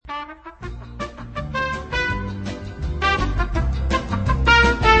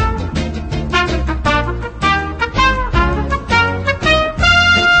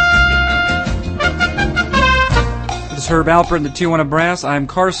Herb Alpert in the Tijuana Brass. I'm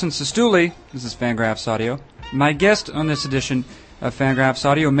Carson Sestouli. This is Fangraphs Audio. My guest on this edition of Fangraphs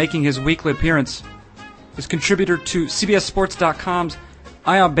Audio, making his weekly appearance, is contributor to CBSSports.com's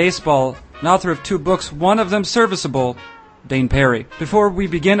Eye on Baseball and author of 2 books, one of them serviceable, Dane Perry. Before we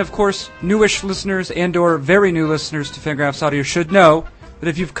begin, of course, newish listeners and or very new listeners to Fangraphs Audio should know that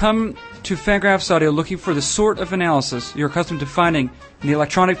if you've come to Fangraphs Audio looking for the sort of analysis you're accustomed to finding in the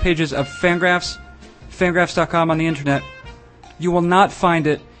electronic pages of Fangraphs.com on the internet, you will not find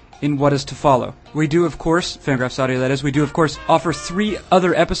it in what is to follow. We do, of course, Fangraphs Audio that is, we do, of course, offer 3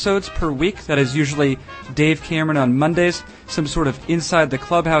 other episodes per week. That is usually Dave Cameron on Mondays, some sort of Inside the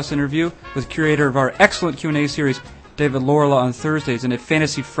Clubhouse interview with curator of our excellent Q&A series, David Laurila, on Thursdays, and a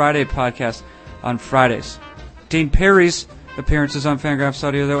Fantasy Friday podcast on Fridays. Dane Perry's appearances on Fangraphs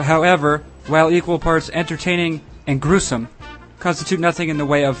Audio, though, however, while equal parts entertaining and gruesome, constitute nothing in the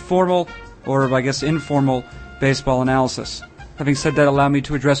way of formal, or I guess informal, baseball analysis. Having said that, allow me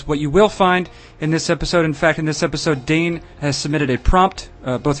to address what you will find in this episode. In fact, in this episode, Dane has submitted a prompt,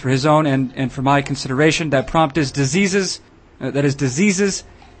 both for his own and for my consideration. That prompt is diseases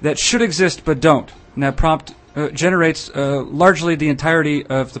that should exist but don't. And that prompt generates largely the entirety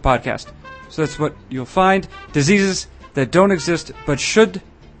of the podcast. So that's what you'll find. Diseases that don't exist but should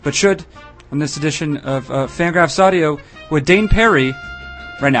on this edition of Fangraphs Audio with Dane Perry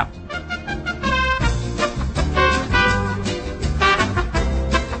right now.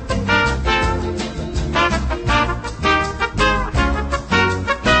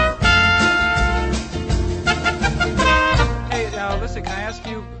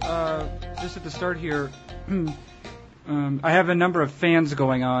 Start here. I have a number of fans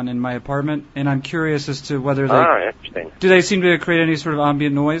going on in my apartment, and I'm curious as to whether they interesting. Do they seem to create any sort of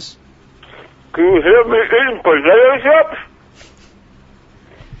ambient noise? Can you hear me eating potato chips?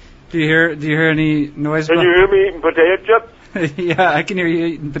 Do you hear any noise? Can you hear me eating potato chips? Yeah, I can hear you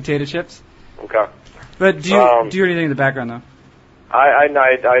eating potato chips. Okay. But do you hear anything in the background though? I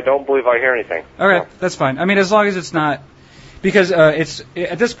don't believe I hear anything. Okay, no. That's fine. I mean, as long as it's not. Because it's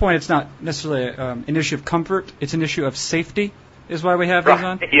at this point, it's not necessarily an issue of comfort. It's an issue of safety, is why we have these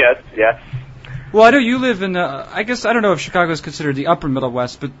on. Yes. Well, I know you live in I guess I don't know if Chicago is considered the upper Middle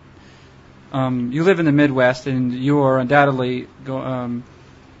West, but you live in the Midwest, and you are undoubtedly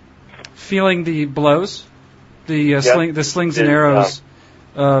feeling the blows, the slings and arrows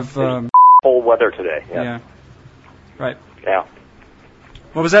of cold weather today. Yeah. Right. Yeah.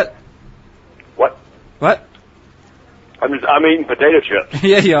 What was that? What? I'm eating potato chips.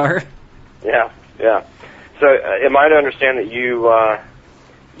 Yeah, you are. Yeah. So, am I to understand that you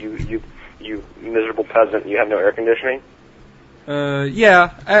miserable peasant, you have no air conditioning?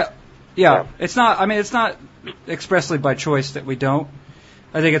 Yeah. It's not. I mean, it's not expressly by choice that we don't.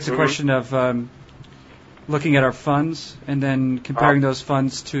 I think it's a question of looking at our funds and then comparing those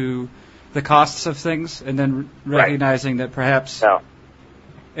funds to the costs of things, and then recognizing that perhaps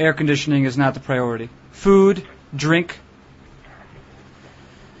air conditioning is not the priority. Food, drink.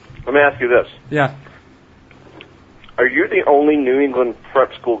 Let me ask you this. Yeah. Are you the only New England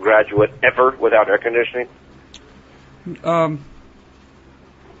prep school graduate ever without air conditioning? No.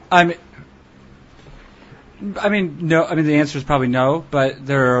 I mean, the answer is probably no. But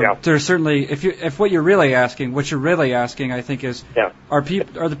there are certainly, if what you're really asking, I think is, are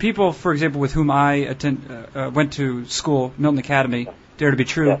the people, for example, with whom I went to school, Milton Academy, Dare to Be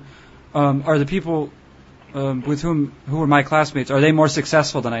True, are the people who are my classmates, are they more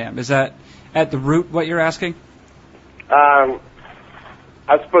successful than I am? Is that at the root what you're asking? I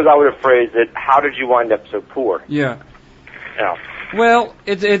suppose I would have phrased it, how did you wind up so poor? Yeah. Well,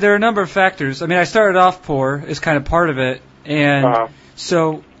 there are a number of factors. I mean, I started off poor is kind of part of it, and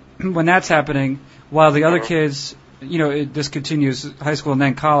so when that's happening, while the other kids, this continues high school and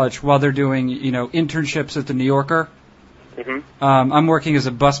then college, while they're doing, internships at the New Yorker, I'm working as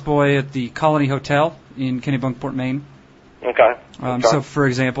a busboy at the Colony Hotel in Kennebunkport, Maine. Okay. So, for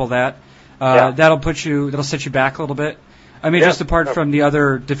example, that'll set you back a little bit. I mean, just apart from the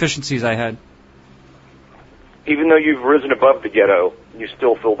other deficiencies I had. Even though you've risen above the ghetto, you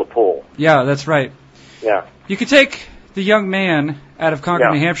still fill the pool. Yeah, that's right. Yeah. You could take the young man out of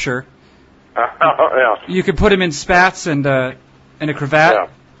Concord, New Hampshire. You could put him in spats and a cravat. Yeah.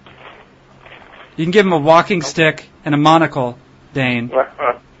 You can give him a walking stick and a monocle, Dane.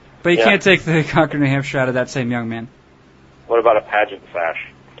 But you can't take the Concord, New Hampshire out of that same young man. What about a pageant sash?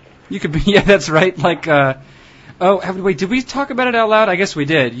 You could be, that's right. Like, did we talk about it out loud? I guess we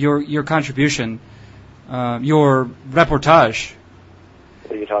did. Your contribution, your reportage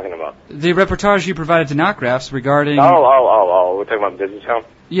What are you talking about? The reportage you provided to Knotgraphs regarding... Oh. We're talking about Busytown?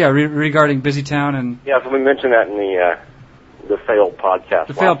 Yeah, regarding Busytown and... Yeah, so we mentioned that in the failed podcast.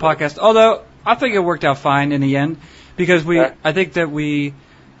 The failed podcast. Although, I think it worked out fine in the end, because I think that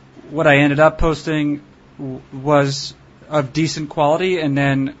what I ended up posting was of decent quality, and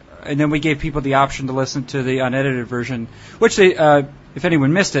then we gave people the option to listen to the unedited version, which they, if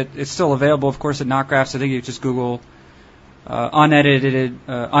anyone missed it, it's still available, of course, at Knotgraphs. I think you just Google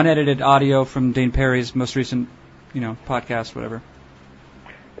unedited audio from Dane Perry's most recent, podcast, whatever.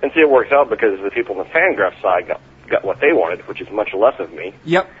 And see, it works out because the people on the Fangraphs side got what they wanted, which is much less of me.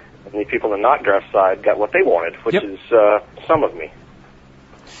 Yep. And the people on the Knotgraphs side got what they wanted, which is some of me.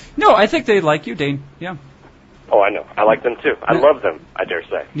 No, I think they like you, Dane. Yeah. Oh, I know. I like them too. I love them, I dare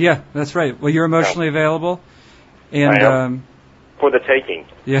say. Yeah, that's right. Well, you're emotionally available. And, I am. For the taking.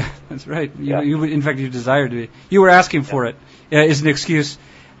 Yeah, that's right. In fact, you desired to be. You were asking for it as an excuse.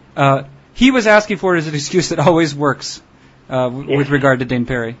 He was asking for it as an excuse that always works with regard to Dane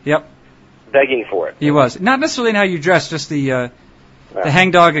Perry. Yep. Begging for it. He was. Not necessarily in how you dress, just the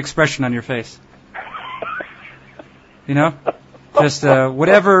hangdog expression on your face. Just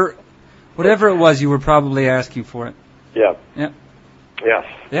whatever it was, you were probably asking for it. Yeah. Yep. Yes.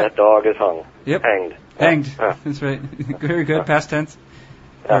 Yep. That dog is hung. Yep. Hanged. That's right. Very good. Past tense.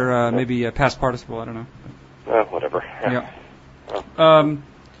 Or maybe past participle. I don't know. Whatever. Yeah.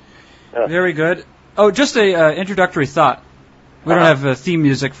 Very good. Oh, just a introductory thought. We don't have theme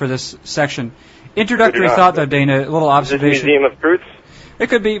music for this section. Introductory thought, though, Dana. A little observation. Is this Museum of Truths?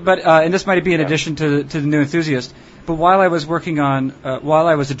 It could be, but and this might be in addition to the New Enthusiast. But while I was working on, while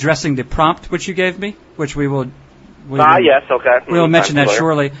I was addressing the prompt which you gave me, which we will. Yes. Okay. We'll mention that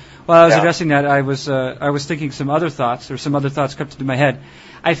shortly. While I was addressing that, I was thinking some other thoughts crept into my head.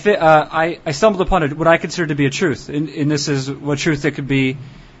 I stumbled upon what I consider to be a truth, and this is what truth that could be,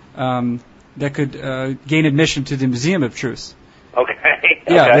 that could gain admission to the Museum of Truth. Okay.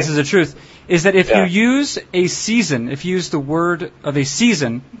 Yeah, this is a truth. Is that if you use a season, if you use the word of a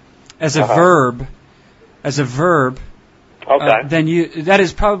season as a verb, then that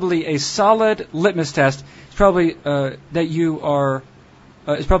is probably a solid litmus test. It's probably that you are.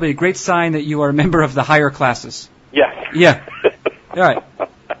 It's probably a great sign that you are a member of the higher classes. Yes. Yeah. All right.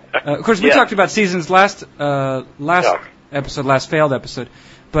 Of course, we talked about seasons last failed episode,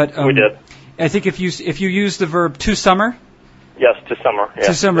 but we did. I think if you use the verb to summer. Yes, to summer. Yes.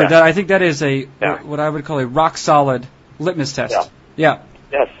 To summer. That, I think that is what I would call a rock solid litmus test. Yeah.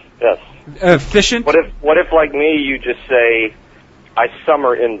 Yes. Efficient. What if like me, you just say, "I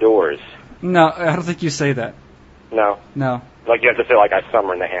summer indoors"? No, I don't think you say that. No. Like you have to say like I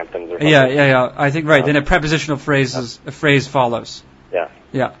summer in the Hamptons or something. Yeah. I think right. Then a prepositional phrase a phrase follows. Yeah.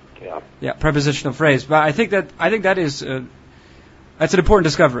 Prepositional phrase. But I think that is that's an important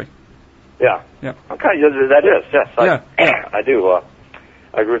discovery. Yeah. Okay, that is. Yes. I do.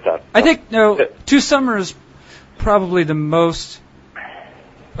 I agree with that. I think to summer is probably the most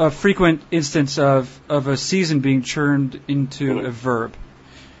frequent instance of a season being turned into a verb.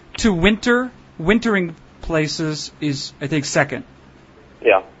 To wintering places is, I think, second.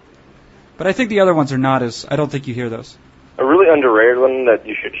 Yeah. But I think the other ones are not as. I don't think you hear those. A really underrated one that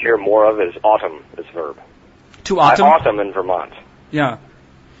you should hear more of is autumn, this verb. To autumn? Autumn in Vermont. Yeah.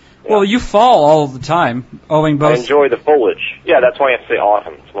 Well, you fall all the time, owing both. I enjoy the foliage. Yeah, that's why I have to say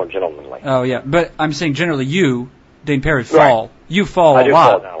autumn. It's more gentlemanly. Oh, yeah. But I'm saying generally you, Dane Perry, fall. Right. You fall a lot. I do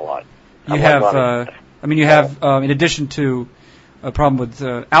fall down a lot. You have, in addition to a problem with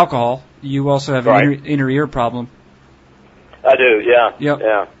alcohol, you also have an inner ear problem. I do, yeah. Yep.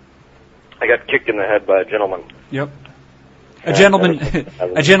 Yeah. I got kicked in the head by a gentleman. Yep. A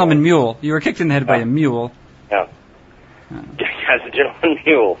gentleman mule. You were kicked in the head by a mule. Yeah. As a gentleman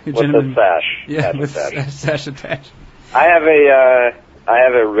mule with a sash. Yeah, with a sash attached. I have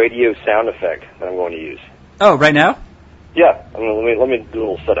a radio sound effect that I'm going to use. Oh, right now? Yeah. Let me do a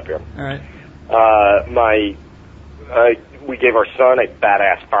little setup here. All right. We gave our son a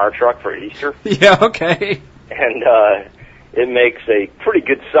badass fire truck for Easter. Yeah. Okay. And it makes a pretty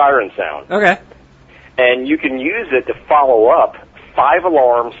good siren sound. Okay. And you can use it to follow up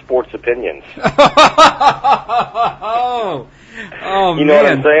 5-alarm sports opinions. Oh, you know what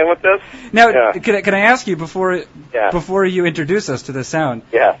I'm saying with this? Now, can I ask you before you introduce us to the sound?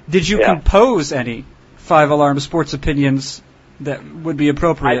 Yeah. Did you compose any 5-alarm sports opinions that would be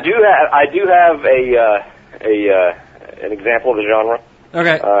appropriate? I do have an example of the genre.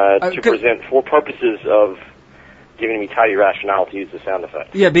 Okay. To present for purposes of giving me tidy rationale to use the sound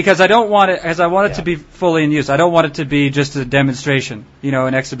effect. Yeah, because I don't want it, I want it to be fully in use. I don't want it to be just a demonstration,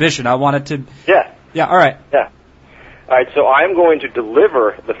 an exhibition. I want it to... Yeah. Yeah, all right. Yeah. All right, so I'm going to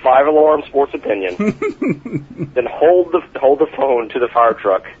deliver the 5-alarm sports opinion, then hold the phone to the fire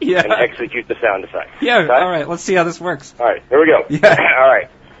truck and execute the sound effect. Yeah, okay? All right, let's see how this works. All right, here we go. Yeah. All right.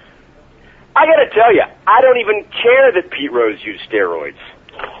 I got to tell you, I don't even care that Pete Rose used steroids.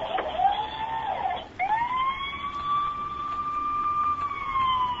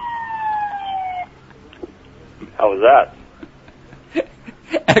 How was that?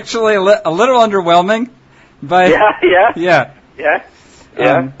 Actually, a little underwhelming, but yeah.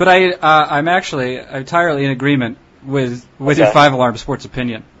 But I'm actually entirely in agreement with your 5-alarm sports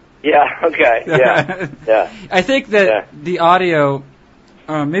opinion. Yeah. Okay. Yeah. I think that the audio,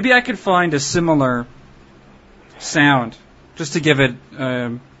 maybe I could find a similar sound just to give it,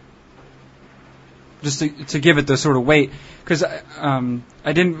 to give it the sort of weight, because I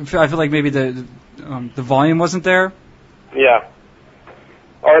feel like maybe the volume wasn't there. Yeah.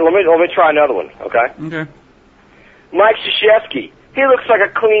 All right, let me try another one, okay? Okay. Mike Krzyzewski. He looks like a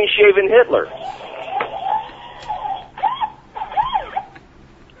clean-shaven Hitler.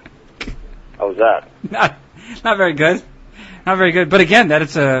 How was that? Not very good. Not very good. But again, that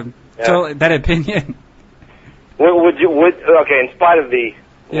opinion. Okay, in spite of the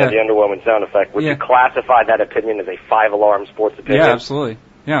underwhelming sound effect, would you classify that opinion as a 5-alarm sports opinion? Yeah, absolutely.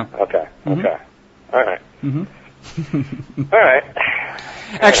 Yeah. Okay. Mm-hmm. Okay. All right. Mm-hmm. All right.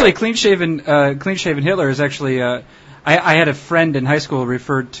 Actually, clean-shaven Hitler is actually. I had a friend in high school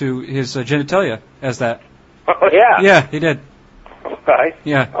referred to his genitalia as that. Oh yeah. Yeah, he did. Okay.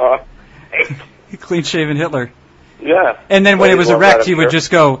 Yeah. Clean-shaven Hitler. Yeah. And then when it was erect, he would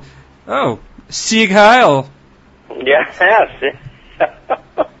just go, "Oh, Sieg Heil." Yes.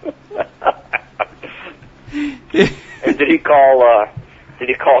 And did he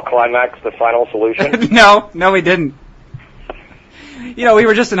call Climax the final solution? No, he didn't. We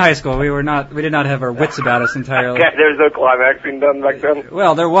were just in high school. We did not have our wits about us entirely. Okay, there's no climaxing done back then?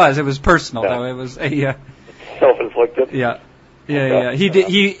 Well, there was. It was personal, though. It was self-inflicted? Yeah.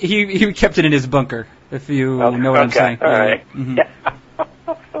 He kept it in his bunker, if you know what I'm saying. All right. Mm-hmm.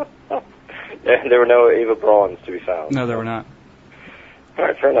 There were no Eva Brauns to be found. No, there were not. All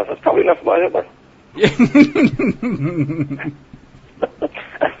right, fair enough. That's probably enough about Hitler.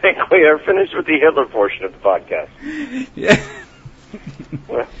 I think we are finished with the Hitler portion of the podcast. Yeah.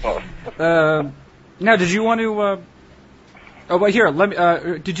 Now, did you want to?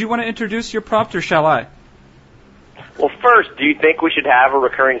 Did you want to introduce your prompt, or shall I? Well, first, do you think we should have a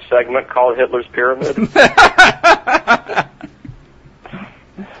recurring segment called Hitler's Pyramid?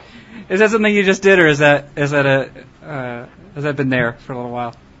 Is that something you just did, or has that been there for a little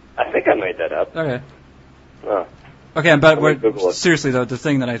while? I think I made that up. Okay. Oh. Okay, but seriously though, the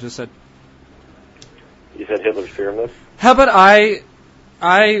thing that I just said. You said Hitler's Pyramid? How about I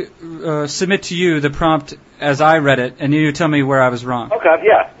submit to you the prompt as I read it, and you tell me where I was wrong. Okay,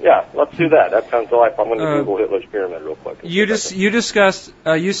 yeah, let's do that. That sounds delightful. I'm going to Google Hitler's Pyramid real quick. You discussed.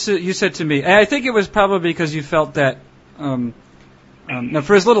 You said to me, and I think it was probably because you felt that. Now,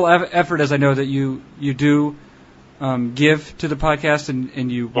 for as little effort as I know that you do give to the podcast,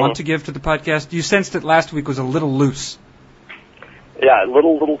 and you want to give to the podcast, you sensed that last week was a little loose. Yeah, a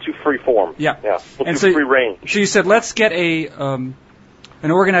little too free form. Yeah, a little too free range. So you said, let's get an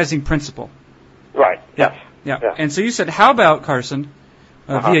organizing principle. Right. Yeah. And so you said, how about, Carson,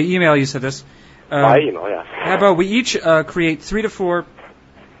 via email you said this. By email, yeah. How about we each create 3 to 4...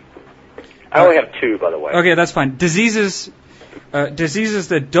 I only have 2, by the way. Okay, that's fine. Diseases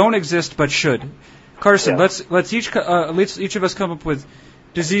that don't exist but should. Carson, let's each of us come up with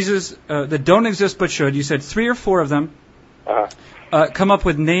diseases that don't exist but should. You said 3 or 4 of them. Come up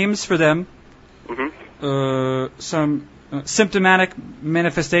with names for them. Mm-hmm. Some symptomatic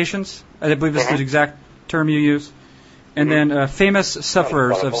manifestations. I believe this is the exact term you use. And then famous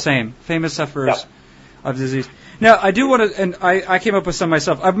sufferers of same. Famous sufferers of disease. Now, I do want to, and I came up with some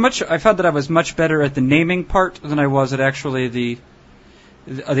myself. I found that I was much better at the naming part than I was at actually the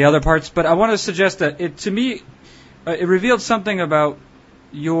other parts. But I want to suggest that it revealed something about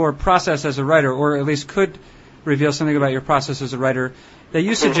your process as a writer, or at least could reveal something about your process as a writer, that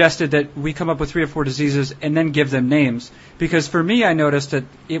you suggested that we come up with 3 or 4 diseases and then give them names. Because for me, I noticed that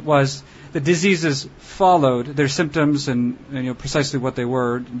it was the diseases followed their symptoms and precisely what they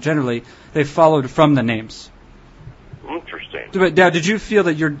were. Generally, they followed from the names. Interesting. But now, did you feel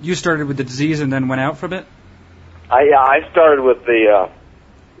that you started with the disease and then went out from it? I started with the.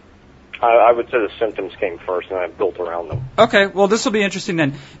 I would say the symptoms came first, and I built around them. Okay, well, this will be interesting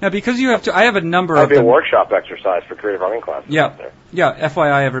then. Now, because you have to, I have a number of. That'd be a workshop exercise for creative writing classes. Yeah, yeah.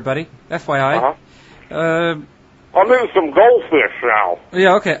 FYI, everybody. FYI. I'm eating some goldfish now.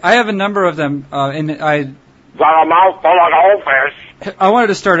 Yeah, okay. I have a number of them, and Got a mouthful of goldfish. I wanted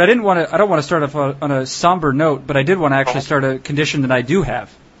to start. I don't want to start off on a somber note, but I did want to actually start a condition that I do have.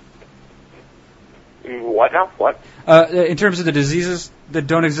 What now? What? In terms of the diseases that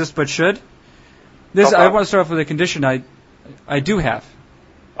don't exist but should. I want to start off with a condition I do have.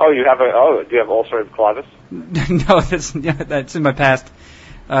 Oh, do you have ulcerative colitis? No, that's in my past.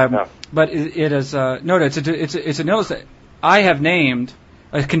 No. But it is it's an illness that I have named,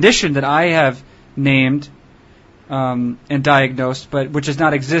 a condition that I have named and diagnosed, but which does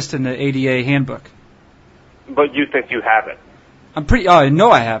not exist in the ADA handbook. But you think you have it? I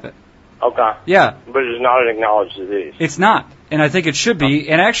know I have it. Okay. Yeah. But it's not an acknowledged disease. It's not, and I think it should be.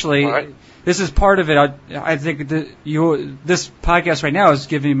 And actually, this is part of it. I think this podcast right now is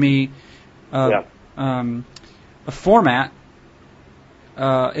giving me a format.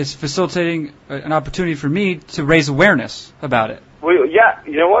 Is facilitating an opportunity for me to raise awareness about it. Well, yeah,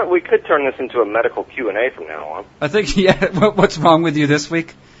 you know what? We could turn this into a medical Q&A from now on. I think, yeah. What's wrong with you this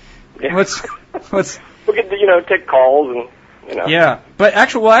week? Yeah. What's? We could, take calls and. Yeah, but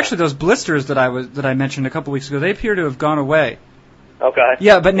actually, those blisters that I mentioned a couple weeks ago, they appear to have gone away. Okay.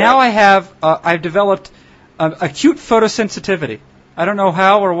 Yeah, but now I've developed acute photosensitivity. I don't know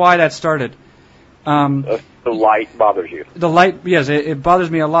how or why that started. The light bothers you. The light, yes, it bothers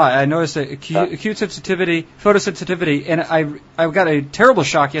me a lot. I noticed acute sensitivity, photosensitivity, and I got a terrible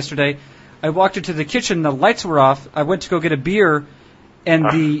shock yesterday. I walked into the kitchen, the lights were off. I went to go get a beer, and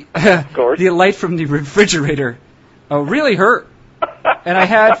the light from the refrigerator really hurt. And I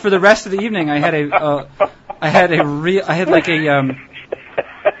had for the rest of the evening, I had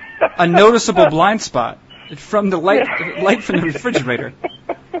a noticeable blind spot from the light from the refrigerator.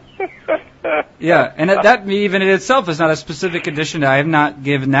 Yeah, and that even in itself is not a specific condition. I have not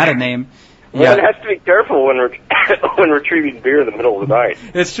given that a name. Well, it has to be careful when retrieving beer in the middle of the night.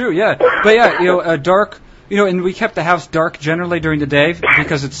 It's true, yeah. But yeah, dark. And we kept the house dark generally during the day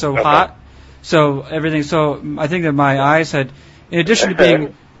because it's so hot. So everything. So I think that my eyes had, in addition to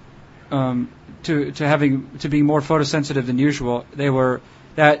being to being more photosensitive than usual, they were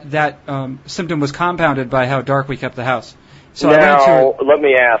that symptom was compounded by how dark we kept the house. So now, let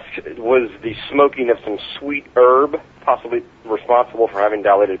me ask, was the smoking of some sweet herb possibly responsible for having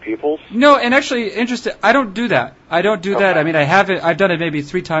dilated pupils? No, and actually, interesting, I don't do that. That. I mean, I haven't. I've done it maybe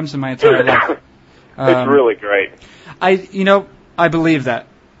 3 times in my entire life. It's really great. I believe that.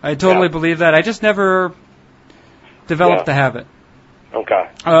 I totally believe that. I just never developed the habit. Okay.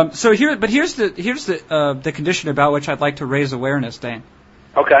 So here's the condition about which I'd like to raise awareness, Dane.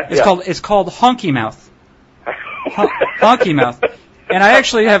 Okay. It's called honky mouth. Honky mouth, and I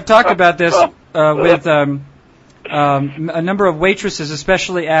actually have talked about this with a number of waitresses,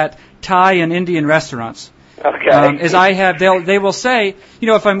 especially at Thai and Indian restaurants. Okay. They will say,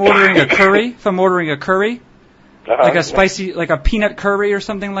 if I'm ordering a curry, like a spicy, like a peanut curry or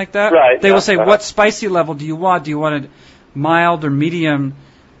something like that, they will say, what spicy level do you want? Do you want it mild or medium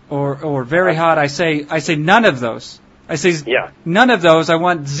or very hot? I say none of those. I say none of those. I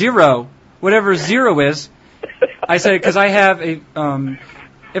want 0, whatever 0 is. I say, because I have if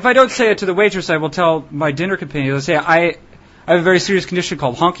I don't say it to the waitress, I will tell my dinner companion. They'll say, I have a very serious condition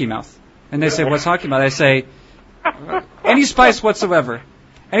called honky mouth. And they say, what's honky mouth? I say, any spice whatsoever.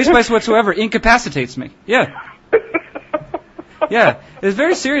 Any spice whatsoever incapacitates me. Yeah. Yeah. It's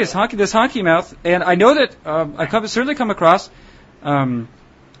very serious, this honky mouth. And I know that I certainly come across other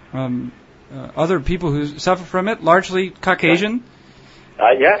people who suffer from it, largely Caucasian.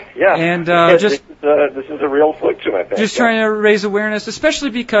 Yeah. And this is a real affliction, I think. Just trying to raise awareness,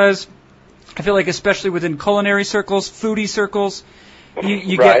 especially because I feel like, especially within culinary circles, foodie circles,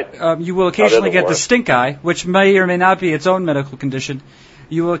 you will occasionally get the stink eye, which may or may not be its own medical condition.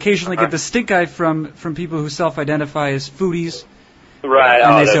 You will occasionally get the stink eye from people who self-identify as foodies. Right.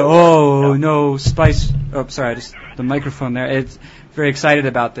 And they say, no, spice. Oh, sorry, the microphone there. It's very excited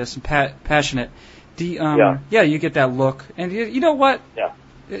about this and passionate. You get that look. And you know what? Yeah.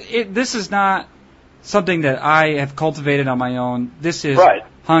 This is not something that I have cultivated on my own. This is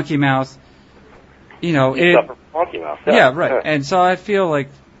honky mouth. You suffer from honky mouth. Yeah, right. Yeah. And so I feel like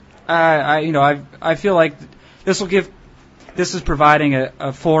I feel like this is providing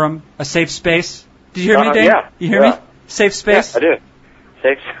a forum, a safe space. Did you hear me, Dave? Yeah. You hear me? Safe space? Yeah, I do.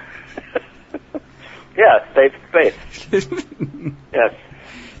 Safe space. Yes.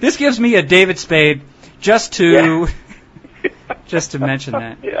 This gives me a David Spade just to mention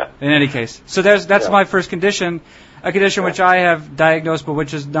that. Yeah. In any case, so that's my first condition, a condition which I have diagnosed, but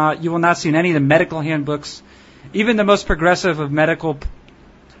which is not. You will not see in any of the medical handbooks, even the most progressive of medical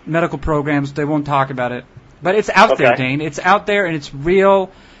programs. They won't talk about it, but it's out there, Dane. It's out there and it's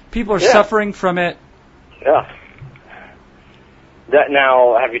real. People are suffering from it. Yeah.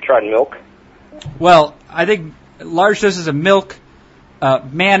 Now, have you tried milk? Well, I think large doses of milk,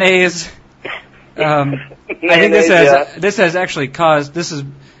 mayonnaise. I think this has actually caused. This is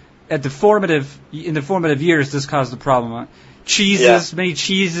in the formative years. This caused the problem. Cheeses, many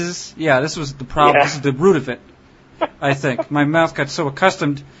cheeses. Yeah, this was the problem. Yeah. This is the root of it. I think my mouth got so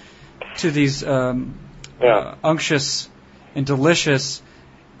accustomed to these unctuous and delicious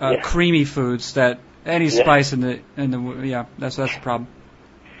creamy foods that any spice in the that's the problem.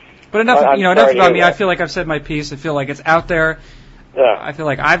 But enough about me. I feel like I've said my piece. I feel like it's out there. Yeah. I feel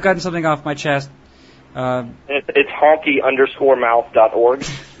like I've gotten something off my chest. It's honky_mouth.org.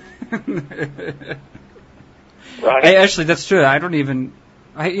 Right. Actually, that's true. I don't even.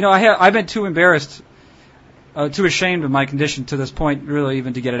 I've been too embarrassed, too ashamed of my condition to this point, really,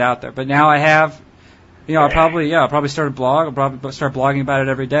 even to get it out there. But now I have. I'll probably start a blog. I'll probably start blogging about it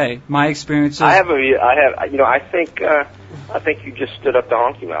every day. My experiences. I think you just stood up to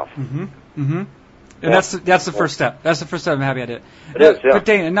honky mouth. Mm-hmm. Mm-hmm. And that's the first step. That's the first step. I'm happy I did. But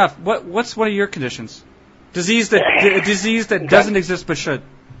Dane, enough. What's one of your conditions? A disease that doesn't exist but should.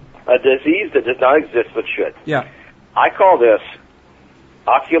 A disease that does not exist but should. Yeah. I call this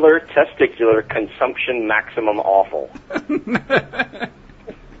ocular testicular consumption maximum awful.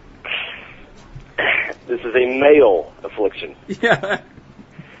 This is a male affliction. Yeah.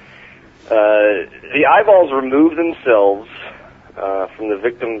 The eyeballs remove themselves from the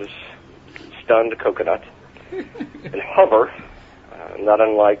victim's stunned coconut and hover, not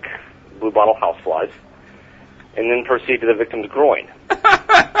unlike bluebottle houseflies, and then proceed to the victim's groin.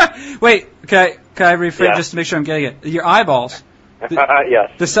 Wait, can I rephrase just to make sure I'm getting it? Your eyeballs.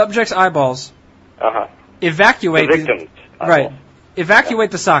 Yes. The subject's eyeballs. Evacuate the victim's eyeballs. Right.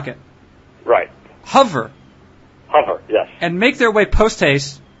 Evacuate the socket. Right. Hover, yes. And make their way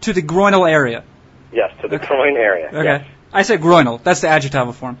post-haste to the groinal area. Yes, to the groin area. Okay. Yes. I said groinal. That's the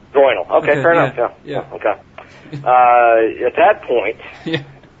adjectival form. Groinal. Okay, fair enough. Yeah. Okay. At that point,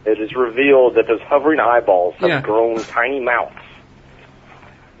 it is revealed that those hovering eyeballs have grown tiny mouths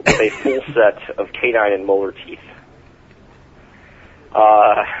with a full set of canine and molar teeth.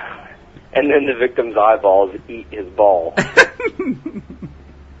 And then the victim's eyeballs eat his ball.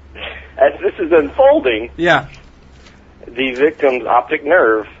 As this is unfolding, the victim's optic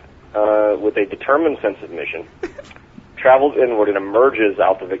nerve, with a determined sense of mission, travels inward and emerges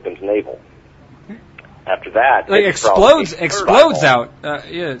out the victim's navel. After that, explodes out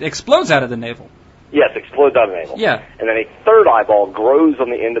of the navel. Yes, explodes out of the navel. Yeah. And then a third eyeball grows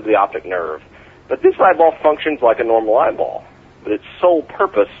on the end of the optic nerve. But this eyeball functions like a normal eyeball. But its sole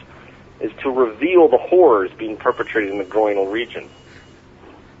purpose is to reveal the horrors being perpetrated in the groinal region.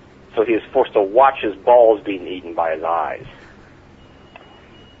 So he is forced to watch his balls being eaten by his eyes.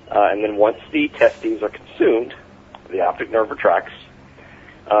 And then once the testes are consumed, the optic nerve retracts,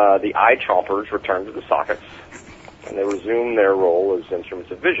 the eye chompers return to the sockets, and they resume their role as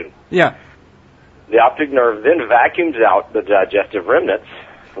instruments of vision. Yeah. The optic nerve then vacuums out the digestive remnants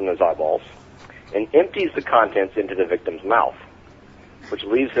from those eyeballs and empties the contents into the victim's mouth, which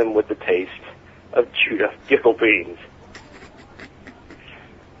leaves him with the taste of chewed up pickle beans.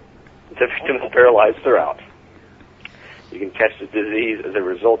 The victim is paralyzed throughout. You can catch the disease as a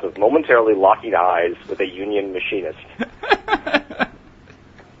result of momentarily locking eyes with a union machinist.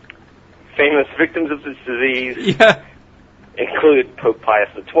 Famous victims of this disease include Pope Pius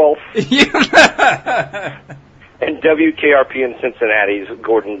XII and WKRP in Cincinnati's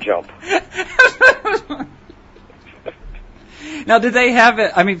Gordon Jump. Now, did they have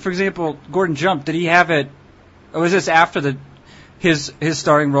it? I mean, for example, Gordon Jump, did he have it? Or was this after his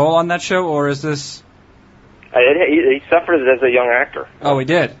starring role on that show, or is this? He suffered it as a young actor. Oh, he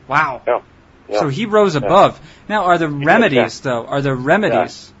did. Wow. Yeah. So he rose above. Now, are there remedies though? Are there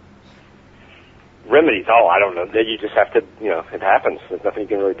remedies? Remedies? Oh, I don't know. You just have to. It happens. There's nothing you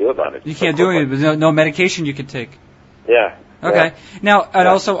can really do about it. You can't do anything. There's no medication you can take. Yeah. Okay. Now, and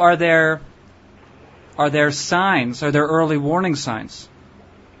also, are there signs? Are there early warning signs?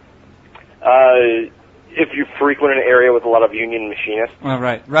 If you frequent an area with a lot of union machinists,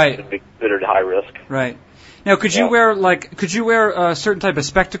 right, it'd be considered high risk. Right. Now, could you wear a certain type of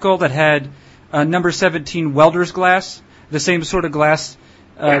spectacle that had number 17 welder's glass, the same sort of glass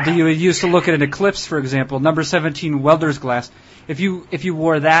that you would use to look at an eclipse, for example, number 17 welder's glass? If you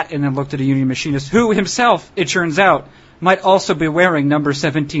wore that and then looked at a union machinist, who himself, it turns out, might also be wearing number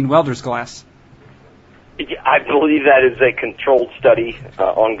 17 welder's glass. I believe that is a controlled study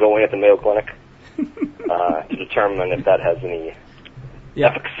ongoing at the Mayo Clinic to determine if that has any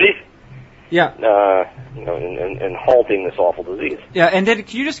efficacy. Yeah. In halting this awful disease. Yeah, and then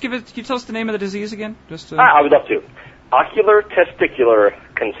can you tell us the name of the disease again? I would love to. Ocular testicular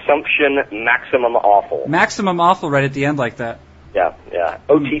consumption maximum awful. Maximum awful right at the end like that. Yeah.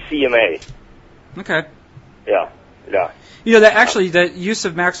 OTCMA. Okay. Yeah. You know, that use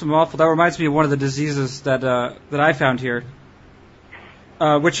of maximum awful, that reminds me of one of the diseases that I found here,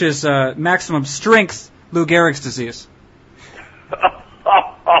 which is maximum strength Lou Gehrig's disease.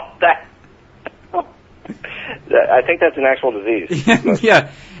 I think that's an actual disease. Yeah.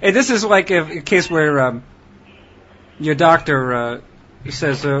 And this is like a case where your doctor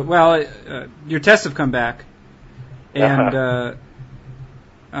says, your tests have come back, and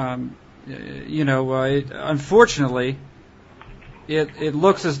unfortunately, it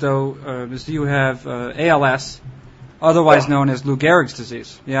looks as though you have ALS, otherwise known as Lou Gehrig's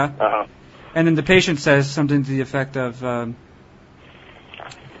disease. Yeah. Uh-huh. And then the patient says something to the effect of,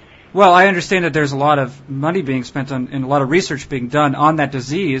 I understand that there's a lot of money being spent on and a lot of research being done on that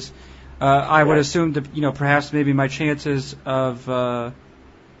disease. I would assume that perhaps maybe my chances of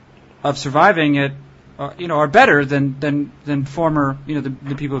surviving it, are better than former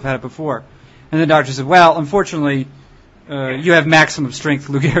the people who've had it before. And the doctor said, well, unfortunately, you have maximum strength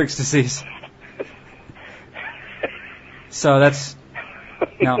Lou Gehrig's disease. So that's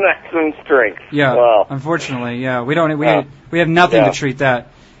maximum strength. Yeah. Wow. Unfortunately, yeah, we have nothing to treat that.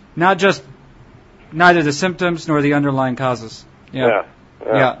 Neither the symptoms nor the underlying causes. Yeah.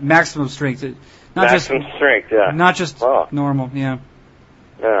 Maximum strength. Maximum strength. Yeah. Not just normal. Yeah.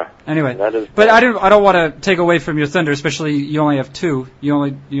 Yeah. Anyway, but I don't want to take away from your thunder, especially you only have two. You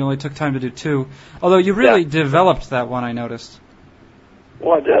only took time to do two. Although you really developed that one, I noticed.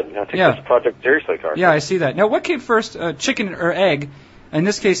 Well, I did. I take this project seriously, Carson. Yeah, I see that. Now, what came first, chicken or egg? In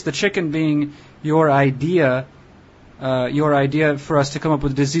this case, the chicken being your idea for us to come up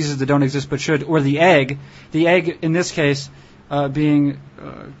with diseases that don't exist but should, or the egg in this case being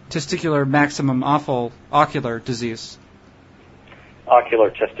testicular maximum awful ocular disease. Ocular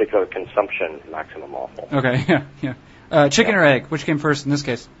testicular consumption maximum awful. Okay, yeah. Chicken or egg? Which came first in this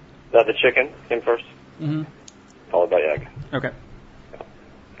case? The chicken came first. Mm-hmm. Followed by egg. Okay.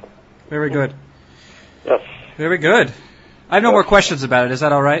 Very good. Yes. Very good. I have no more questions about it. Is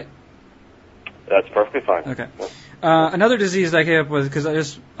that all right? That's perfectly fine. Okay. Another disease that I came up with,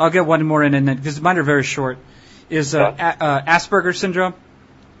 because I'll get one more in, and then because mine are very short, is Asperger's syndrome.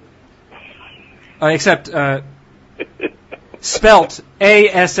 Except spelt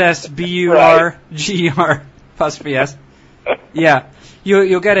ASSBURGER apostrophe S. Yeah.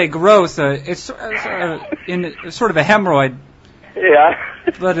 You'll get a growth. It's in sort of a hemorrhoid. Yeah.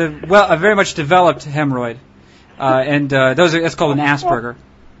 But a very much developed hemorrhoid, it's called an Asperger.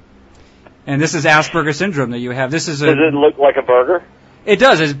 And this is Asperger syndrome that you have. Does it look like a burger? It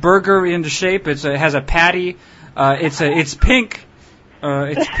does. It's burger in the shape. It has a patty. It's pink.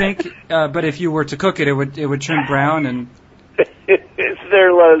 It's pink. But if you were to cook it, it would turn brown. And is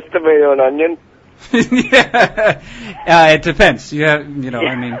there lettuce, tomato, and onion? It depends. I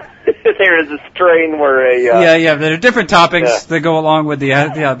mean. There is a strain where there are different toppings that go along with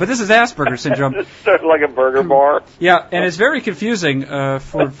but this is Asperger's syndrome. It's sort of like a burger bar. Yeah, and it's very confusing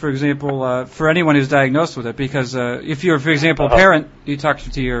for example, for anyone who's diagnosed with it, because if you're, for example, a parent, you talk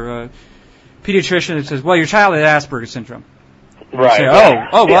to your pediatrician and says, well, your child has Asperger's syndrome. Right. You say,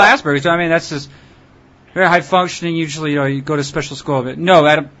 Asperger's. I mean, that's just very high functioning. Usually, you go to special school. But no,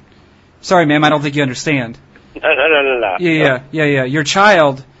 Adam. Sorry, ma'am, I don't think you understand. No. Yeah. Your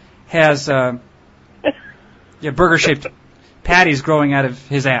child has burger-shaped patties growing out of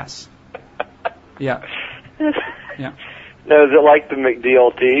his ass. Yeah. Now, is it like the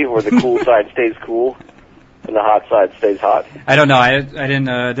McDLT, where the cool side stays cool and the hot side stays hot? I don't know. I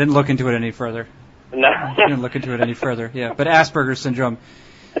didn't look into it any further. No. I didn't look into it any further. Yeah, but Asperger's syndrome.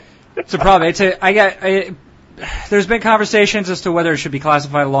 It's a problem. There's been conversations as to whether it should be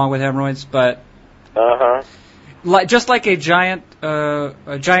classified along with hemorrhoids, but just like a giant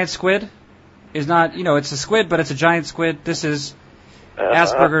squid is not, it's a squid, but it's a giant squid. This is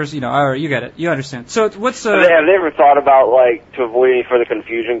Asperger's, or you get it, you understand. So what's have they ever thought about, to avoid any further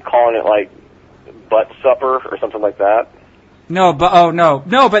confusion, calling it butt supper or something like that? No,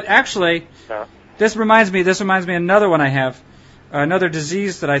 but actually, this reminds me of another one I have, another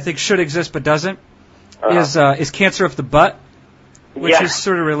disease that I think should exist but doesn't. Is cancer of the butt, which is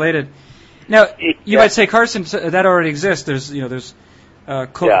sort of related. Now, you might say, Carson, that already exists. There's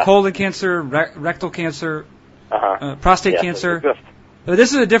colon cancer, rectal cancer, prostate cancer. But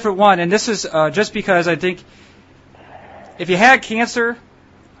this is a different one, and this is just because I think if you had cancer,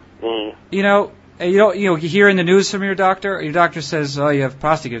 and you hear in the news from your doctor says, oh, you have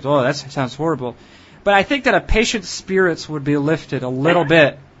prostate cancer. Oh, that sounds horrible. But I think that a patient's spirits would be lifted a little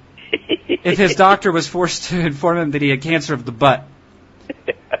bit if his doctor was forced to inform him that he had cancer of the butt.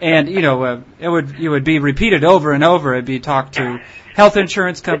 And, it would be repeated over and over. It'd be talk to health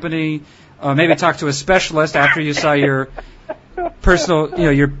insurance company, maybe talk to a specialist after you saw your personal,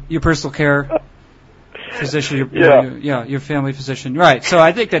 your personal care physician, your family physician. Right. So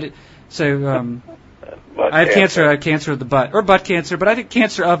I think that I have cancer. I have cancer of the butt, or butt cancer, but I think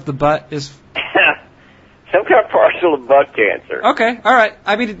cancer of the butt is some kind of partial of butt cancer. Okay, all right.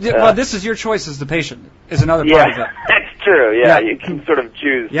 I mean, well, this is your choice as the patient. Is another part of it. That's true. Yeah, you can sort of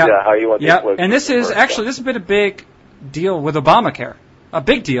choose how you want to. And this has been a big deal with Obamacare. A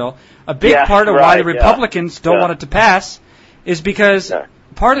big deal. A big part of why the Republicans don't want it to pass is because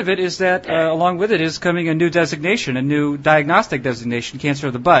part of it is that along with it is coming a new designation, a new diagnostic designation, cancer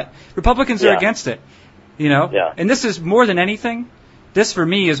of the butt. Republicans are against it. And this is more than anything. This, for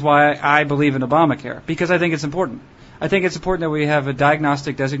me, is why I believe in Obamacare, because I think it's important. I think it's important that we have a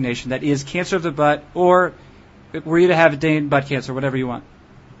diagnostic designation that is cancer of the butt, or were you to have butt cancer, whatever you want.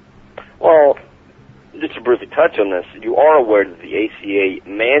 Well, just to briefly touch on this, you are aware that the ACA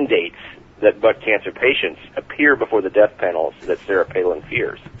mandates that butt cancer patients appear before the death panels that Sarah Palin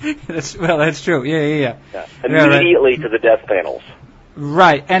fears. That's true. Yeah. Immediately to the death panels.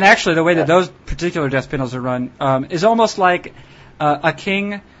 Right, and actually the way that those particular death panels are run is almost like a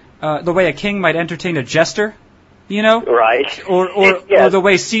king, the way a king might entertain a jester, right? Or the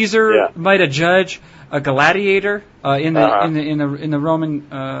way Caesar might adjudge a gladiator in the Roman,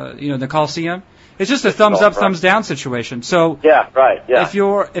 the Colosseum. It's just a thumbs up, thumbs down situation. So if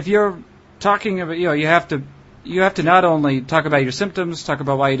you're talking about, you have to not only talk about your symptoms, talk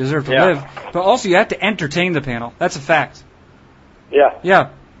about why you deserve to live, but also you have to entertain the panel. That's a fact. Yeah.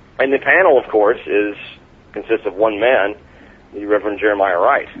 And the panel, of course, consists of one man, the Reverend Jeremiah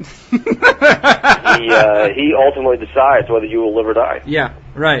Wright. He ultimately decides whether you will live or die. Yeah,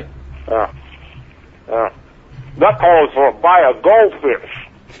 right. That calls for buy a goldfish.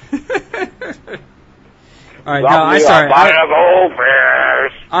 All right, I'm sorry. Buy a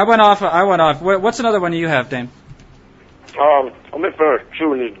goldfish. I went off. What's another one you have, Dane? I'm going to finish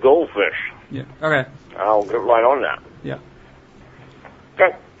chewing these goldfish. Yeah. Okay. I'll get right on that. Yeah.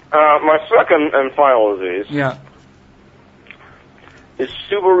 Okay. My second and final disease. Yeah. Is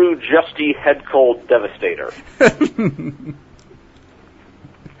Subaru Justy Head Cold Devastator.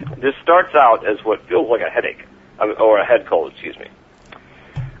 This starts out as what feels like a headache, or a head cold, excuse me.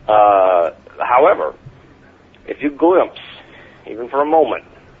 However, if you glimpse, even for a moment,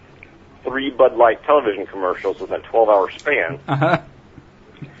 3 Bud Light television commercials within a 12-hour span,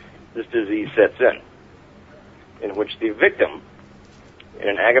 this disease sets in which the victim, in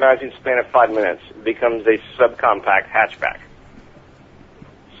an agonizing span of 5 minutes, becomes a subcompact hatchback.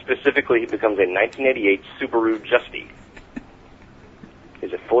 Specifically, he becomes a 1988 Subaru Justy.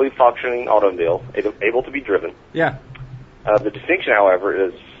 It's a fully functioning automobile, able to be driven. Yeah. The distinction, however,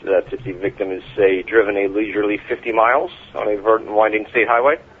 is that if the victim is, say, driven a leisurely 50 miles on a verdant and winding state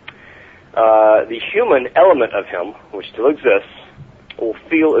highway, the human element of him, which still exists, will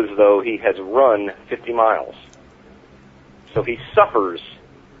feel as though he has run 50 miles. So he suffers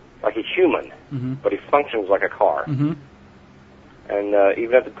like a human, but he functions like a car. Mm-hmm. And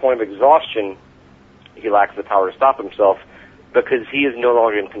even at the point of exhaustion, he lacks the power to stop himself because he is no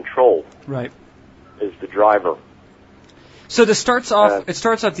longer in control. Right. Is the driver. So it starts off.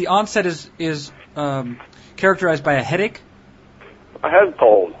 The onset is characterized by a headache. A head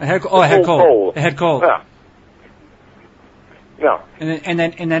cold. A head cold. A head cold. Yeah. Yeah. And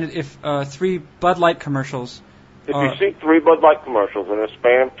then if 3 Bud Light commercials. If you see 3 Bud Light commercials in a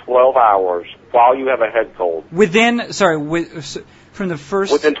span of 12 hours while you have a head cold. From the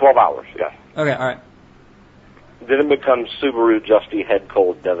first. Within 12 hours. Yeah. Okay. All right. Then it becomes Subaru Justy Head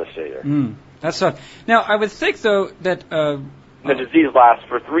Cold Devastator. That's tough. Now, I would think, though, that... the disease lasts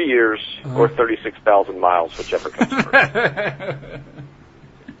for 3 years or 36,000 miles, whichever comes first.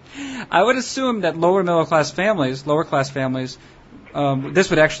 I would assume that lower class families, this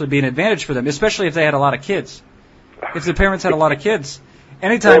would actually be an advantage for them, especially if they had a lot of kids. If the parents had a lot of kids.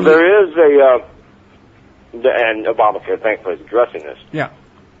 Anytime... Well, there is and Obamacare, thankfully, is addressing this. Yeah.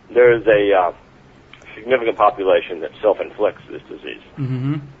 There is a significant population that self-inflicts this disease.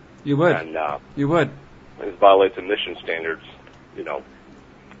 Mm-hmm. You would. And, you would. It violates emission standards,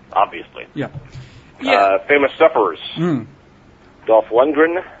 obviously. Yeah. Famous sufferers. Dolph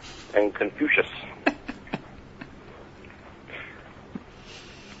Lundgren and Confucius.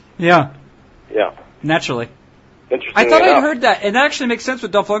 Yeah. Yeah. Naturally. Interesting. I thought I heard that, and that actually makes sense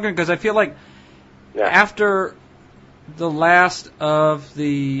with Dolph Lundgren because I feel like Yeah. after the last of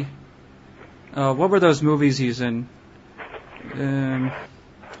the what were those movies he's in?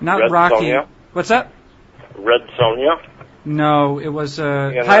 Not Red Rocky. Sonja? What's that? Red Sonja? No, it was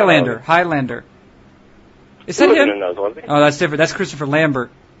no. Highlander. Highlander. Is that He wasn't him? in those, was he? Oh, that's different. That's Christopher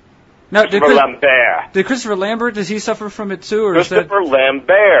Lambert. No, Christopher Lambert. did Christopher Lambert? Does he suffer from it too, or is that? Christopher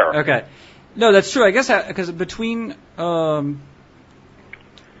Lambert. Okay. No, that's true. I guess because between I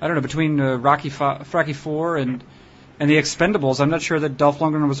don't know, between Rocky 4 and the Expendables, I'm not sure that Dolph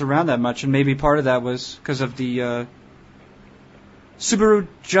Lundgren was around that much, and maybe part of that was because of the Subaru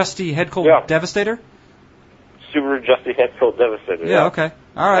Justy Head Cold Yeah. Devastator. Subaru Justy Head Cold Devastator. Yeah. Okay.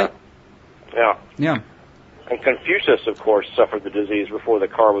 All right. Yeah. Yeah. And Confucius, of course, suffered the disease before the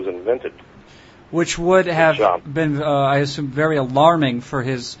car was invented. Which would have job. been, I assume, very alarming for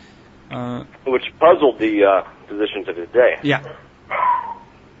his. Which puzzled the physicians of his day. Yeah.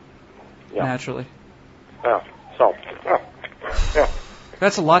 Yeah. Naturally. Yeah. So, yeah.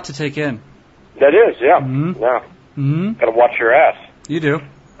 That's a lot to take in. That is, yeah. Mhm. Yeah. Hmm. Got to watch your ass. You do.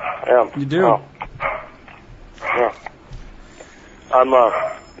 Yeah. You do. Oh. Yeah. I'm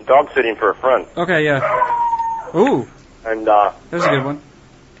dog sitting for a friend, Okay. Yeah. Ooh, and there's a good one.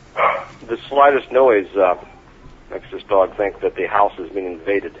 the slightest noise makes this dog think that the house is being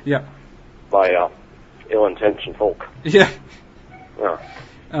invaded Yeah. by ill-intentioned folk. Yeah. Yeah.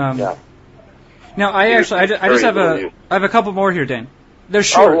 Yeah. Now I just have Very I have a couple more here, Dane. They're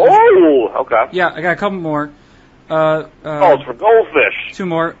short. Oh, okay. Yeah, I got a couple more. It's for goldfish. Two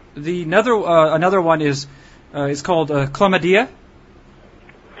more. The another one is it's called chlamydia.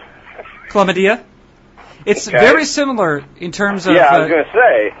 Chlamydia. It's Okay. very similar in terms of Yeah, I was going to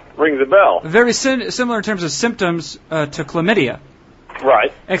say, rings a bell. very similar in terms of symptoms to chlamydia,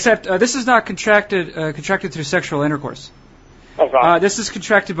 Right. except this is not contracted through sexual intercourse. Okay. This is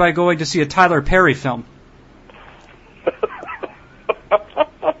contracted by going to see a Tyler Perry film.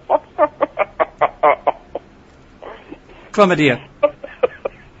 Chlamydia.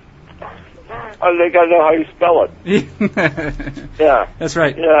 I think I know how you spell it. Yeah. That's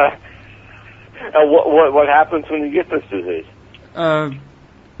right. Yeah. And what happens when you get this disease?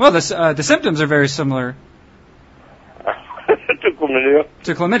 Well, the symptoms are very similar To chlamydia?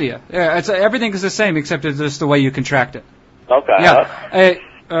 to chlamydia. Yeah, everything is the same except it's just the way you contract it. Okay. Yeah,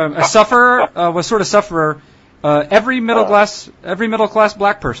 a sufferer, what sort of sufferer? Every middle class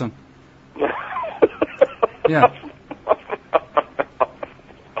black person. Yeah.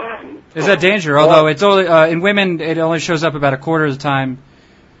 Is that danger? Although it's only in women, it only shows up about a quarter of the time.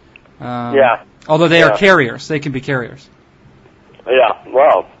 Yeah. Although they are Yeah. carriers, they can be carriers. Yeah.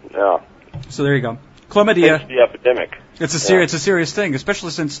 Well. Yeah. So there you go. Chlamydia. It's the epidemic. It's a serious thing,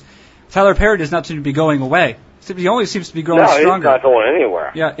 especially since Tyler Perry does not seem to be going away. He only seems to be growing No, stronger. he's not going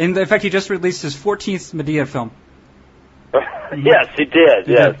anywhere. Yeah. In fact, he just released his 14th Medea film. Yes, he did.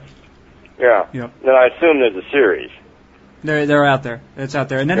 He Yes. did. Yeah. Yep. Then I assume there's a series. They're out there. It's out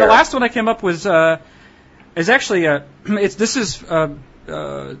there. And then Yeah. the last one I came up with is actually a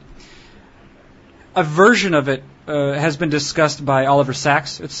version of it has been discussed by Oliver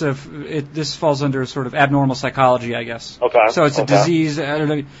Sacks. This falls under sort of abnormal psychology, I guess. Okay. So it's a Okay. disease. I don't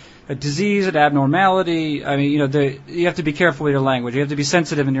know, a disease, an abnormality. I mean, you have to be careful with your language. You have to be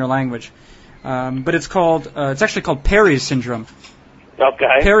sensitive in your language. But it's actually called Perry's syndrome. Okay.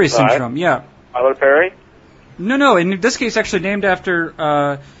 Perry All right. syndrome. Yeah. Tyler Perry? No. In this case, actually named after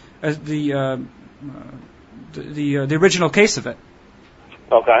the original case of it.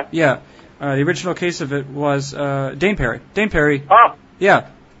 Okay. Yeah. The original case of it was Dane Perry. Dane Perry. Oh, Yeah.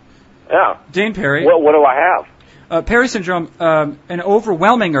 yeah. Dane Perry. What do I have? Perry syndrome, an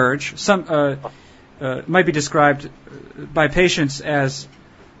overwhelming urge, might be described by patients as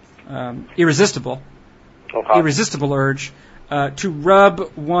irresistible urge to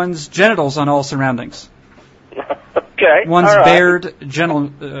rub one's genitals on all surroundings. Okay. One's all right. bared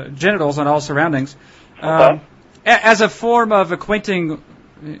genitals on all surroundings, Okay. as a form of acquainting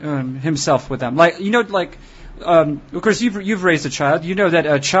himself with them. Of course, you've raised a child. You know that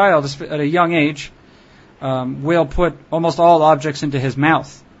a child at a young age will put almost all objects into his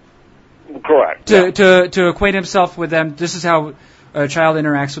mouth Correct. Yeah. to acquaint himself with them. This is how a child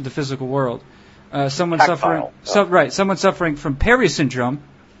interacts with the physical world. Someone Tactile. suffering from Perry syndrome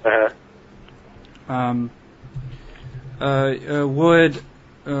Uh-huh. would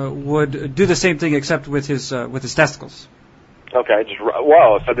do the same thing except with his testicles. Okay.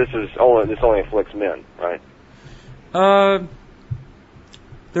 So this only afflicts men, right?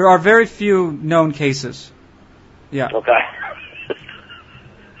 There are very few known cases. Yeah. Okay.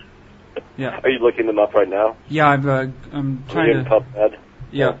 Yeah. Are you looking them up right now? Yeah, I'm Are you trying in to. PubMed?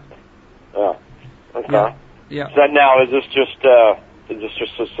 Yeah. Oh. Okay. Yeah. So now is this just a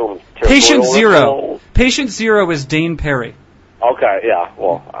sort of Patient territorial Zero. ritual? Patient Zero is Dane Perry. Okay, yeah.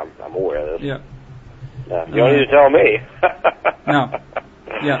 Well, I'm aware of this. Yeah. Yeah. You don't need to tell me. No.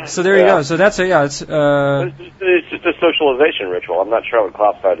 Yeah. So there you go. So that's it's It's just a socialization ritual. I'm not sure I would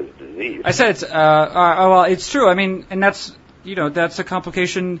classify it as a disease. I said it's well, it's true. I mean, and that's that's a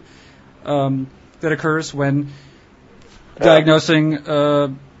complication that occurs when diagnosing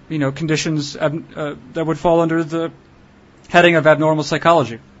conditions that would fall under the heading of abnormal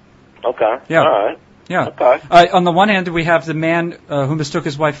psychology. Okay. Yeah. All right. Yeah. Okay. On the one hand, we have the man who mistook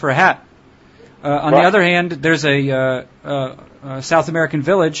his wife for a hat. On the other hand, there's a South American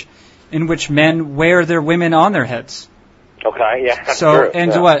village in which men wear their women on their heads. Okay. Yeah. So True.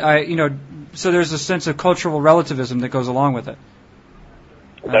 and yeah. what so there's a sense of cultural relativism that goes along with it.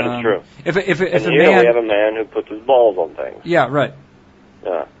 That is true. If and a here man, we have a man who puts his balls on things. yeah, right,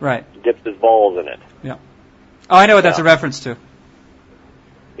 Yeah. right, Dips his balls in it. yeah. Oh, I know what that's a reference to.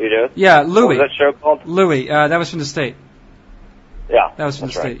 You do? Yeah, Louis. What was that show called? Louis. That was from the state. Yeah. That was from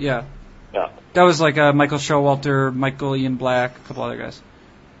the that's state. right. Yeah. Yeah. That was like Michael Showalter, Michael Ian Black, a couple other guys.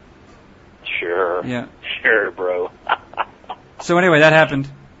 Sure. Yeah. Sure, bro. So anyway, that happened.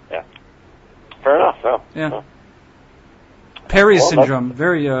 Yeah. Fair enough. No. Yeah. No. Perry's Well, syndrome.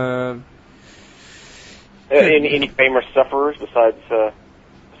 Very. Any famous sufferers besides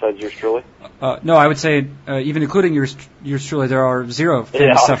yours truly? No, I would say even including yours truly, there are zero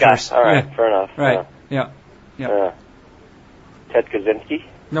famous Okay. sufferers. All right. Yeah. Fair enough. Right. Yeah. Yeah. Ted Kaczynski?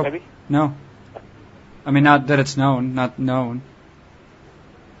 No. Maybe? No. I mean, not that it's known. Not known.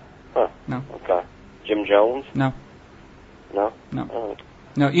 Huh. No. Okay. Jim Jones? No. No? No. All right.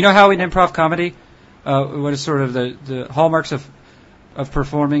 No. You know how in improv comedy, what is sort of the hallmarks of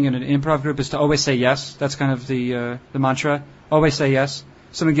performing in an improv group is to always say yes. That's kind of the mantra. Always say yes.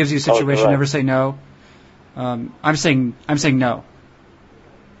 Someone gives you a situation, right. never say no. I'm saying no.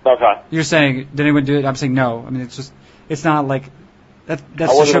 Okay. You're saying, did anyone do it? I'm saying no. I mean, it's not like that.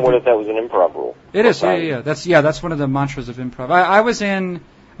 That's I the show. wondered if that was an improv rule. It is. Yeah. That's one of the mantras of improv. I was in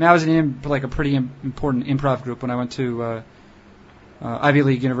like a pretty important improv group when I went to Ivy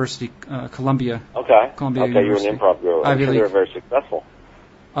League University, Columbia. Okay. Columbia Okay, you were University. an improv group. I'm Ivy sure League. they were very successful.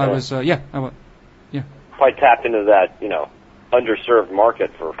 I was. I was. Probably tapped into that, underserved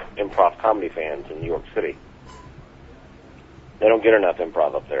market for improv comedy fans in New York City. They don't get enough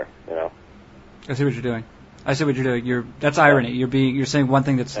improv up there, I see what you're doing. That's irony. You're saying one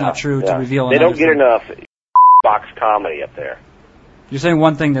thing that's not true to reveal They another don't get thing. enough box comedy up there. You're saying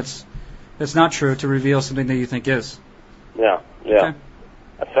one thing that's not true to reveal something that you think is. Yeah. Okay.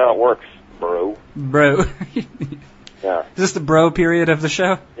 That's how it works, bro. Bro. Yeah. Is this the bro period of the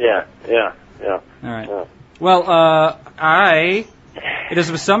show? Yeah. All right. Yeah. Well, it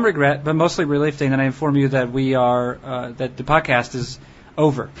is with some regret, but mostly relief, Dane, that I inform you that that the podcast is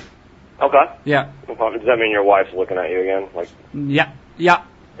over. Okay. Yeah. Does that mean your wife's looking at you again? Like. Yeah. Yep.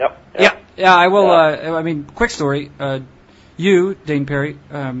 Yeah. I will. Yeah. I mean, quick story. You, Dane Perry,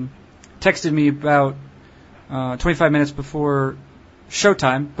 texted me about 25 minutes before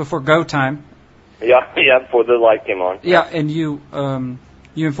showtime, before go time. Yeah. Before the light came on. Yeah, and you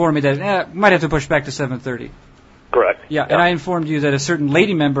informed me that might have to push back to 7:30. Correct. Yeah, and I informed you that a certain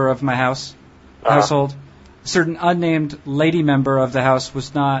lady member of my household, a certain unnamed lady member of the house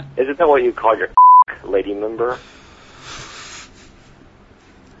was not. Isn't that what you call your lady member?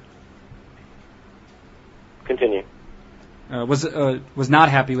 Continue. Was not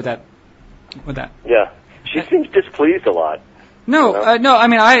happy with that. Yeah, she seems displeased a lot. No, no. I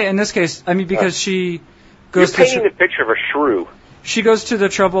mean, in this case, because she goes You're painting the picture of a shrew. She goes to the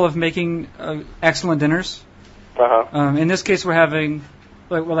trouble of making excellent dinners. In this case, we're having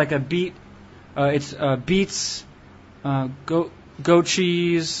like a beet. It's beets, goat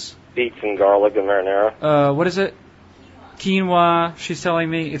cheese. Beets and garlic and marinara. What is it? Quinoa. She's telling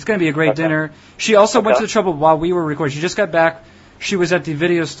me it's going to be a great dinner. She also went to the trouble while we were recording. She just got back. She was at the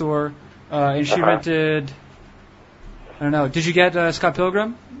video store and she rented. I don't know. Did you get Scott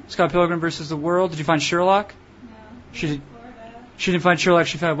Pilgrim? Scott Pilgrim versus the World. Did you find Sherlock? No. She didn't find Sherlock.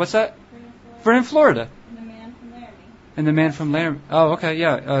 She found what's that? Vernon, Florida. And the Man from Laramie. And the Man from Laramie. Oh, okay,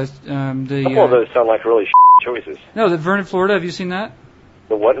 yeah. Some of those sound like really choices. No, the Vernon, Florida. Have you seen that?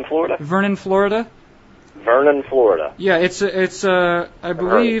 The what in Florida? Vernon, Florida. Vernon, Florida. Yeah, it's I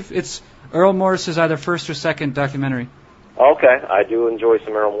believe it's Earl Morris's either first or second documentary. Okay, I do enjoy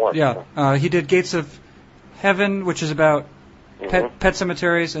some Earl Morris. Yeah, he did Gates of Heaven, which is about pet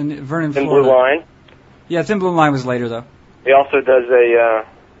cemeteries, and Vernon, Thin Florida. Blue Line. Yeah, Thin Blue Line was later though. He also does a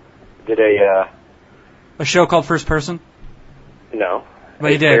show called First Person. No,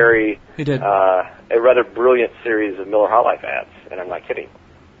 But he did. He did. A rather brilliant series of Miller High Life ads, and I'm not kidding.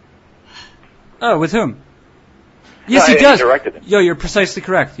 Oh, with whom? Yes, no, he does. He directed it. Yo, you're precisely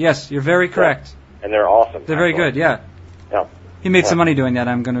correct. Yes, you're very correct. Yeah. And they're awesome. They're very good, yeah. Yeah. He made some money doing that,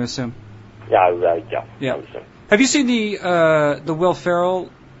 I'm going to assume. Yeah. Yeah. Have you seen the Will Ferrell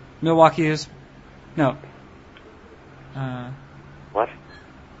Milwaukee is? No. What?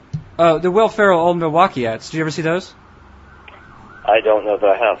 The Will Ferrell old Milwaukee ads. Did you ever see those? I don't know that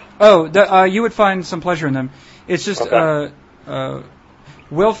I have. Oh, you would find some pleasure in them. It's just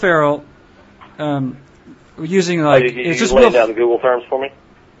Will Ferrell using like it's just laying down the Google terms for me.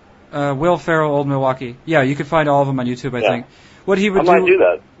 Will Ferrell old Milwaukee. Yeah, you could find all of them on YouTube. I think. What he would might do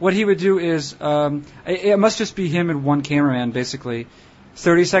that. What he would do is it must just be him and one cameraman basically,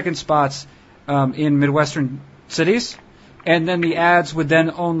 30-second spots in Midwestern cities. And then the ads would then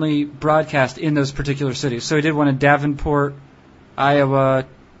only broadcast in those particular cities. So he did one in Davenport, Iowa,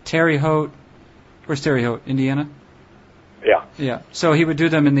 Terre Haute. Where's Terre Haute? Indiana? Yeah. Yeah. So he would do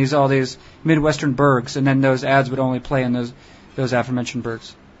them in all these Midwestern burgs, and then those ads would only play in those aforementioned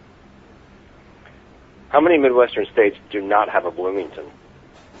burgs. How many Midwestern states do not have a Bloomington?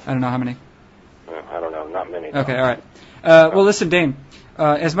 I don't know how many. I don't know. Not many. Okay, all right. Well, listen, Dane,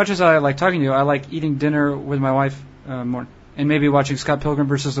 as much as I like talking to you, I like eating dinner with my wife more, and maybe watching Scott Pilgrim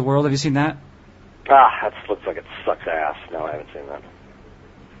versus the World. Have you seen that? That looks like it sucks ass. No, I haven't seen that.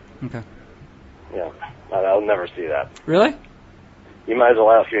 Okay. Yeah, I'll never see that. Really? You might as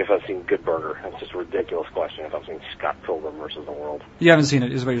well ask me if I've seen Good Burger. That's just a ridiculous question if I've seen Scott Pilgrim versus the World. You haven't seen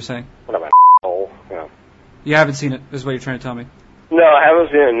it, is what you're saying. What am I, hole? Yeah. You haven't seen it, is what you're trying to tell me. No, I haven't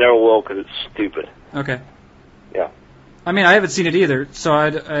seen it and never will because it's stupid. Okay. Yeah. I mean, I haven't seen it either, so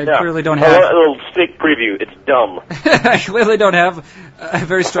I clearly don't have... A little sneak preview. It's dumb. I clearly don't have a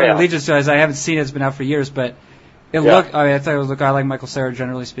very strong allegiance to it. I haven't seen it. It's been out for years, but I thought it would look... I like Michael Cera,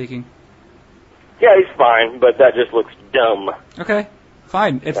 generally speaking. Yeah, he's fine, but that just looks dumb. Okay,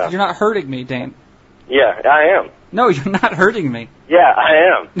 fine. You're not hurting me, Dane. Yeah, I am. No, you're not hurting me. Yeah,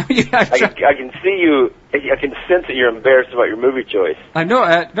 I am. No, I can see you. I can sense that you're embarrassed about your movie choice. I know.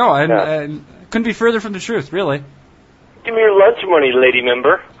 I couldn't be further from the truth, really. Give me your lunch money, lady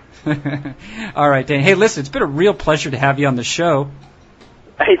member. All right, Dane. Hey, listen, it's been a real pleasure to have you on the show.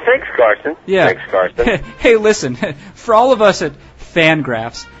 Hey, thanks, Carson. Yeah. Thanks, Carson. Hey, listen, for all of us at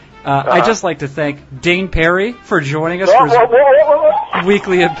Fangraphs, I'd just like to thank Dane Perry for joining us for his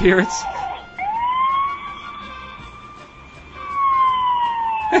weekly appearance.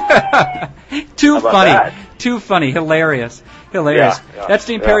 Too funny, hilarious. Yeah. That's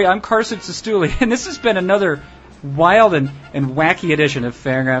Dane Perry. I'm Carson Sestouli, and this has been another wild and wacky edition of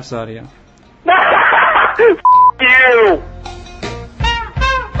Fangraphs Audio. You!